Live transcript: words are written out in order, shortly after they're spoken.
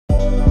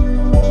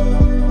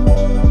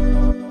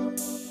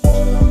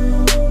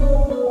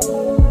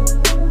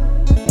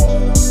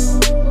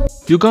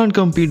You can't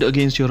compete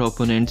against your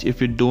opponents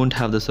if you don't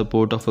have the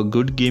support of a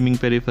good gaming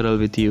peripheral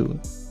with you.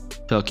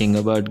 Talking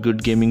about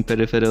good gaming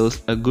peripherals,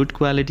 a good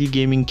quality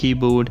gaming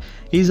keyboard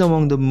is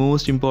among the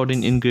most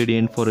important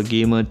ingredients for a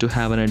gamer to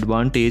have an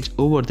advantage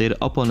over their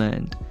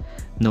opponent.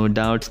 No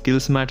doubt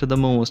skills matter the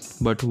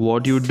most, but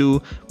what you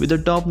do with the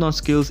top-notch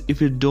skills if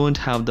you don't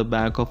have the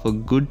back of a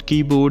good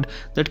keyboard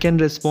that can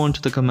respond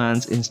to the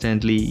commands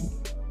instantly?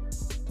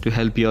 To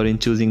help you out in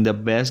choosing the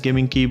best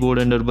gaming keyboard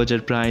under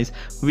budget price,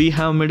 we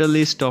have made a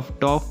list of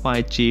top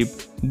 5 cheap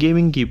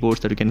gaming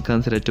keyboards that you can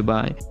consider to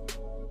buy.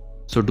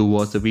 So do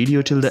watch the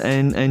video till the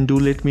end and do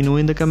let me know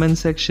in the comment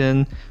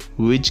section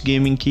which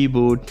gaming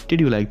keyboard did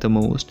you like the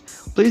most.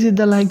 Please hit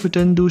the like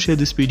button, do share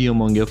this video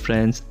among your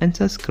friends and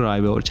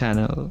subscribe our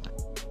channel.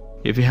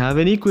 If you have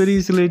any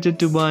queries related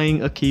to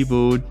buying a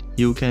keyboard,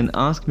 you can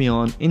ask me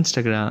on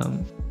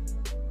Instagram.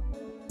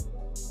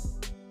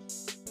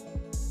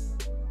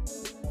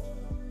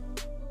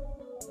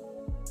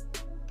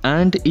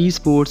 And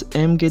Esports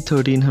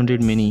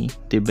MK1300 Mini,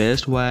 the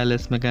best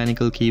wireless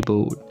mechanical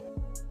keyboard.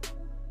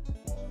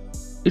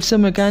 It's a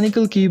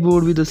mechanical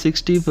keyboard with a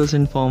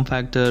 60% form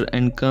factor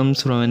and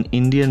comes from an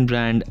Indian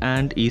brand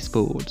and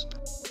Esports.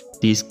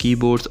 These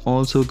keyboards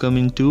also come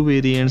in two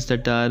variants,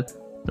 that are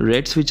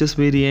red switches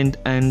variant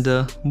and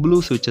the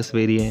blue switches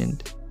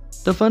variant.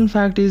 The fun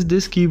fact is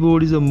this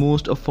keyboard is the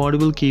most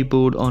affordable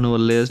keyboard on our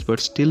list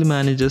but still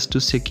manages to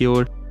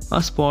secure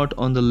a spot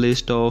on the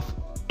list of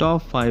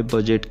top 5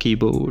 budget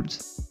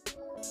keyboards.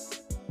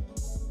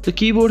 The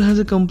keyboard has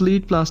a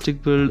complete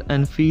plastic build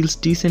and feels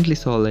decently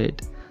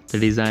solid. The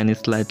design is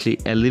slightly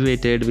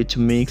elevated, which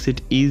makes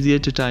it easier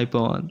to type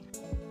on.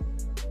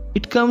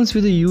 It comes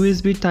with a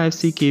USB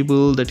Type-C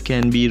cable that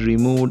can be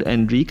removed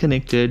and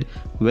reconnected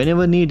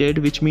whenever needed,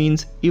 which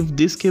means if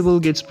this cable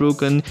gets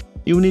broken,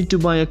 you need to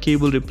buy a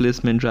cable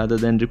replacement rather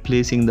than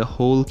replacing the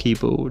whole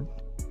keyboard.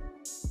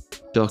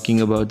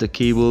 Talking about the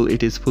cable,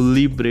 it is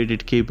fully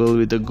braided cable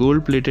with the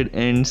gold-plated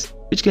ends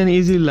which can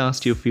easily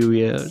last you a few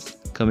years.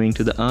 Coming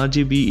to the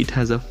RGB, it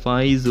has a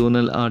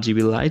 5-zonal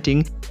RGB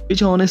lighting,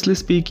 which honestly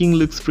speaking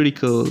looks pretty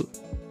cool.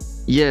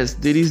 Yes,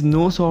 there is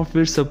no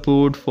software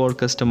support for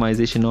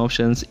customization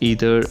options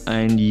either,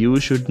 and you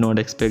should not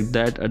expect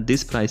that at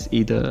this price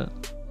either.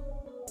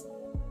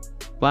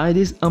 Buy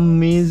this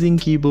amazing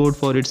keyboard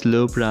for its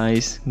low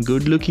price,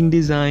 good looking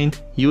design,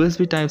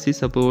 USB Type-C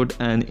support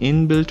and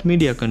inbuilt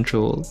media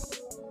control.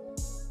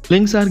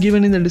 Links are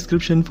given in the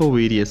description for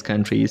various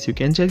countries. You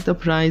can check the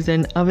price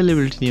and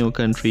availability in your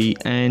country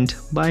and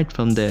buy it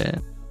from there.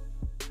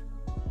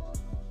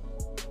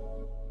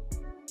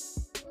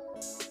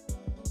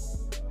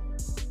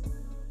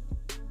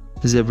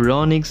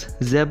 Zebronics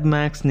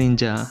ZebMax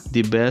Ninja,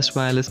 the best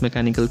wireless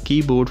mechanical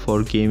keyboard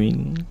for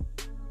gaming.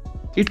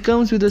 It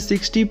comes with a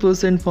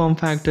 60% form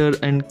factor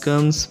and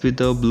comes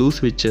with a blue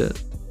switcher.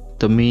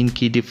 The main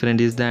key difference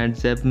is that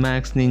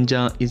ZebMax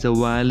Ninja is a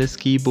wireless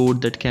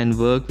keyboard that can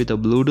work with a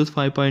Bluetooth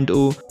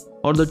 5.0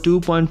 or the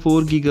 2.4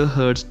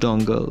 GHz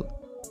dongle.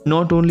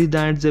 Not only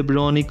that,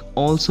 Zebronics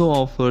also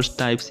offers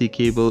Type-C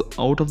cable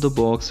out of the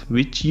box,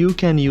 which you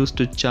can use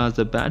to charge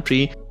the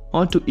battery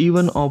or to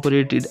even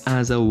operate it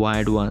as a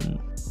wired one.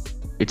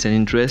 It's an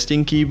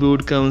interesting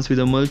keyboard, comes with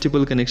a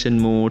multiple connection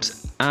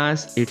modes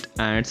as it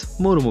adds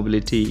more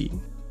mobility.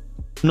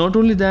 Not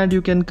only that,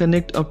 you can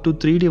connect up to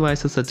 3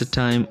 devices at a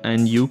time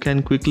and you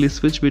can quickly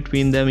switch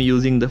between them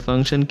using the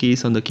function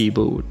keys on the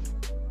keyboard.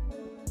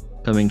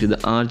 Coming to the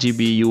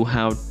RGB, you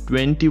have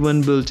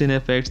 21 built-in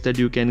effects that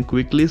you can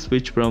quickly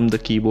switch from the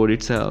keyboard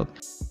itself.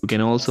 You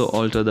can also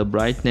alter the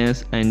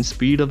brightness and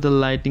speed of the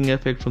lighting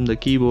effect from the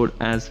keyboard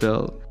as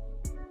well.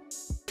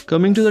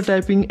 Coming to the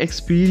typing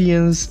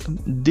experience,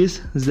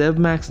 this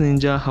ZebMax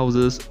Ninja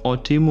houses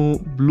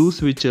Optimo blue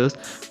switches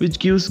which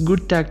gives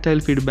good tactile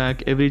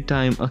feedback every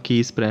time a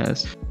key is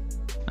pressed.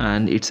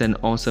 And it's an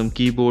awesome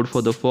keyboard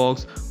for the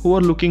folks who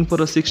are looking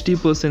for a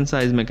 60%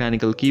 size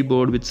mechanical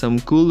keyboard with some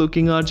cool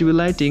looking RGB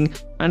lighting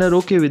and are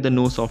okay with the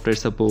no software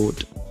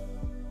support.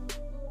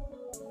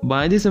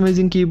 Buy this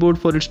amazing keyboard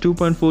for its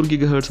 2.4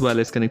 GHz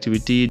wireless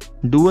connectivity,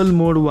 dual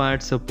mode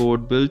wired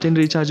support, built-in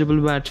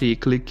rechargeable battery,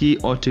 clicky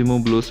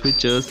Optimo blue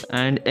switches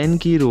and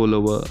N-key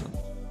rollover.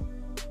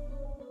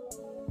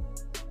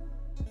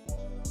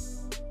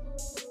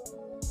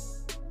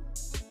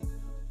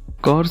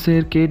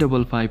 Corsair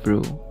K55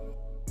 Pro.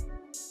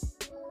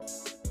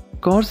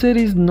 Corsair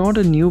is not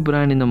a new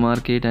brand in the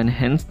market and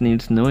hence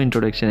needs no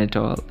introduction at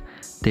all.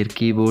 Their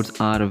keyboards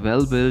are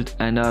well built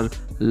and are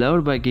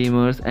loved by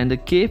gamers, and the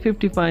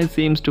K55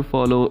 seems to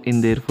follow in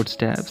their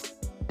footsteps.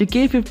 The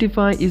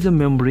K55 is a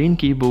membrane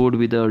keyboard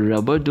with a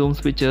rubber dome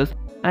switches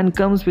and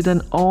comes with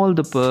all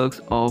the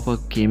perks of a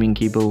gaming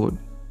keyboard.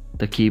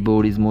 The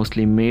keyboard is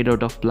mostly made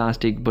out of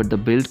plastic, but the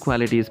build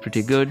quality is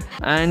pretty good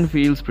and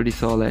feels pretty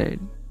solid.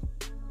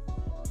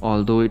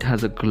 Although it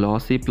has a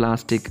glossy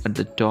plastic at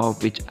the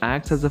top which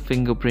acts as a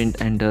fingerprint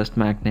and dust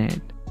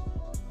magnet.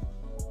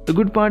 The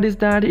good part is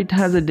that it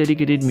has a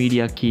dedicated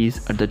media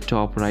keys at the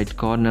top right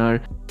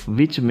corner,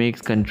 which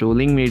makes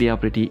controlling media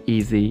pretty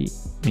easy.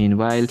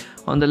 Meanwhile,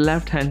 on the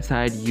left hand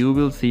side you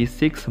will see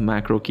 6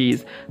 macro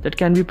keys that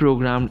can be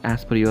programmed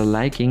as per your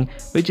liking,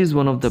 which is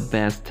one of the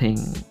best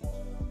things.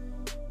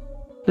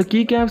 The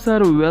keycaps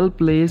are well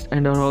placed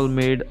and are all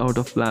made out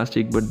of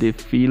plastic, but they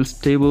feel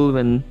stable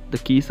when the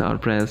keys are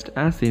pressed,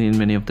 as seen in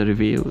many of the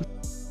reviews.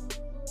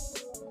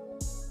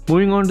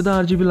 Moving on to the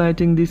RGB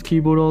lighting, this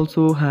keyboard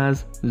also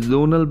has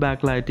zonal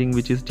backlighting,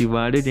 which is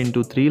divided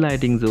into 3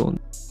 lighting zones.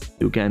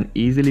 You can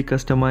easily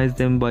customize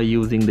them by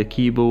using the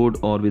keyboard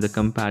or with a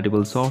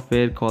compatible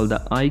software called the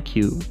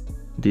iCue.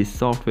 This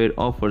software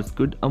offers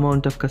good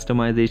amount of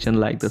customization,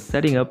 like the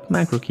setting up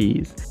macro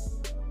keys.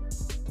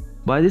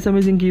 Buy this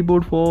amazing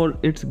keyboard for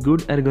its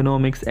good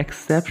ergonomics,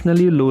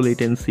 exceptionally low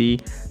latency,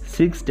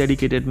 6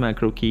 dedicated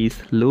macro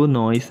keys, low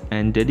noise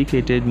and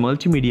dedicated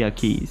multimedia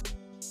keys.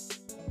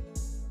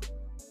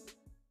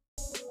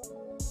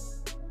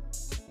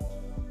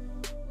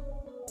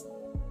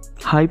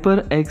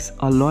 HyperX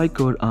Alloy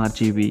Core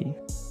RGB.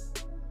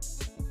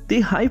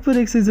 The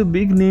HyperX is a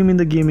big name in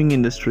the gaming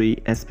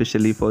industry,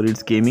 especially for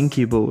its gaming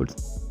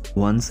keyboards.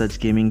 One such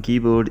gaming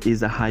keyboard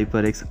is a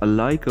HyperX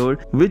Alloy Core,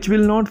 which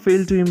will not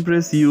fail to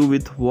impress you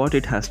with what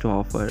it has to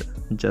offer.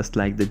 Just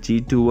like the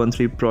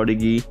G213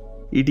 Prodigy,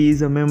 it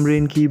is a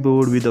membrane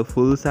keyboard with a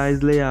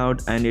full-size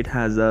layout, and it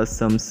has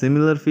some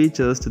similar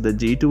features to the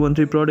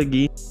G213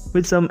 Prodigy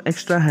with some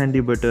extra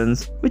handy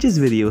buttons, which is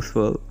very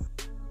useful.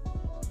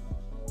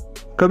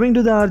 Coming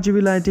to the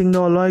RGB lighting, the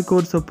Alloy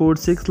Core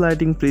supports 6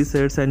 lighting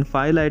presets and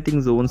 5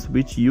 lighting zones,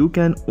 which you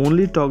can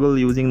only toggle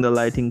using the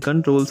lighting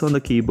controls on the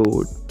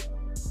keyboard.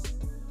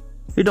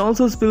 It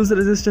also spills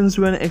resistance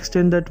to an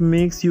extent that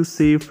makes you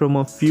safe from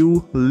a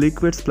few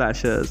liquid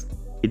splashes.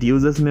 It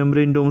uses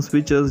membrane dome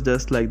switches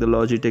just like the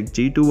Logitech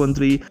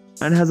G213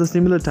 and has a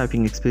similar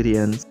typing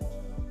experience.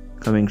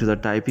 Coming to the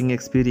typing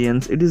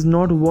experience, it is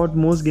not what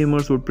most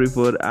gamers would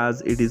prefer,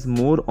 as it is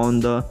more on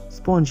the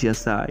spongier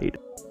side.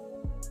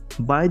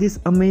 Buy this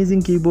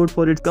amazing keyboard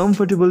for its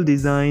comfortable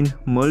design,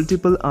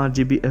 multiple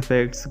RGB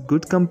effects,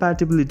 good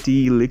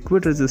compatibility,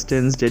 liquid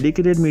resistance,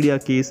 dedicated media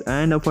keys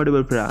and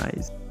affordable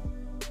price.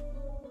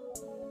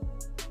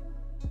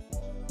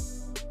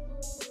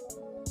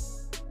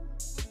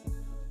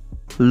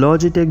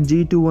 Logitech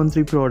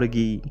G213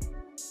 Prodigy.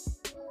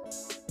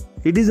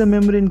 It is a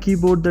membrane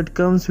keyboard that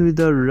comes with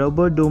the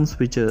rubber dome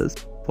switches.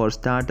 For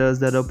starters,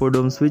 the rubber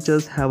dome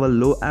switches have a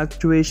low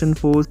actuation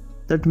force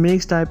that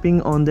makes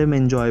typing on them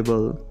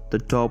enjoyable. The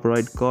top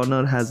right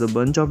corner has a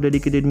bunch of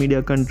dedicated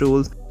media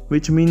controls,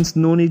 which means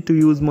no need to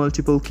use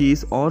multiple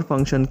keys or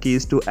function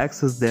keys to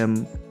access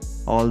them.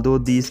 Although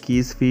these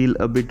keys feel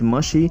a bit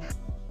mushy,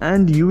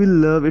 and you will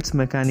love its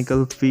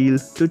mechanical feel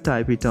to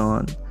type it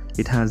on.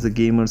 It has the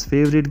gamer's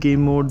favorite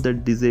game mode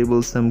that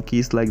disables some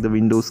keys like the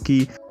Windows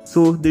key,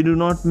 so they do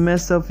not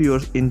mess up your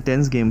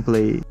intense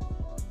gameplay.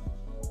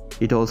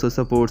 It also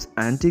supports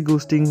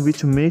anti-ghosting,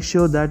 which makes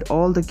sure that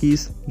all the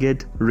keys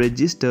get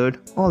registered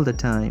all the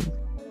time.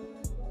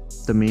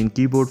 The main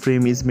keyboard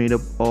frame is made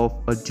up of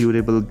a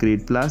durable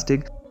grade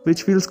plastic,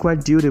 which feels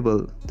quite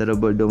durable. The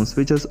rubber dome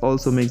switches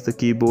also makes the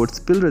keyboard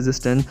spill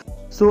resistant,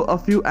 so a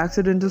few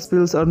accidental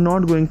spills are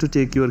not going to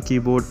take your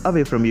keyboard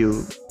away from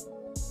you.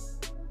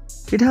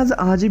 It has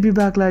RGB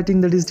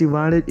backlighting that is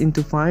divided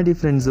into 5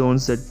 different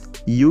zones that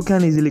you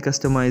can easily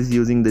customize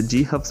using the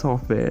G-Hub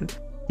software.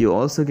 You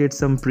also get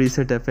some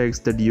preset effects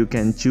that you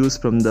can choose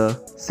from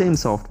the same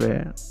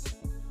software.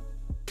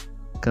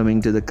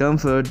 Coming to the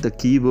comfort, the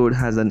keyboard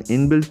has an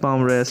inbuilt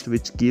palm rest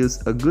which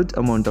gives a good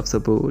amount of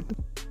support.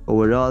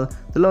 Overall,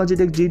 the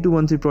Logitech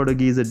G213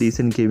 Prodigy is a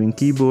decent gaming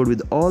keyboard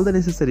with all the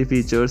necessary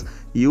features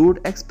you would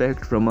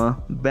expect from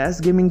a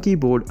best gaming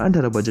keyboard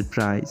under a budget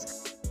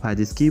price. Buy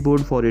this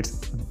keyboard for its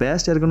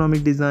best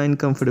ergonomic design,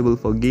 comfortable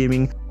for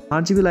gaming,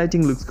 RGB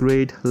lighting looks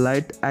great,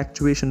 light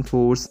actuation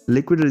force,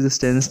 liquid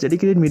resistance,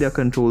 dedicated media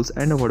controls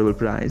and affordable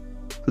price.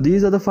 So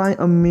these are the 5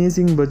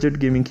 amazing budget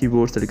gaming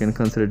keyboards that you can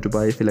consider to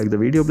buy. If you like the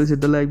video, please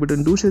hit the like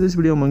button, do share this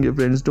video among your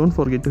friends, don't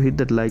forget to hit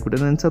that like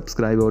button and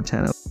subscribe our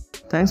channel.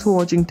 Thanks for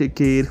watching, take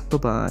care, bye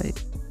bye.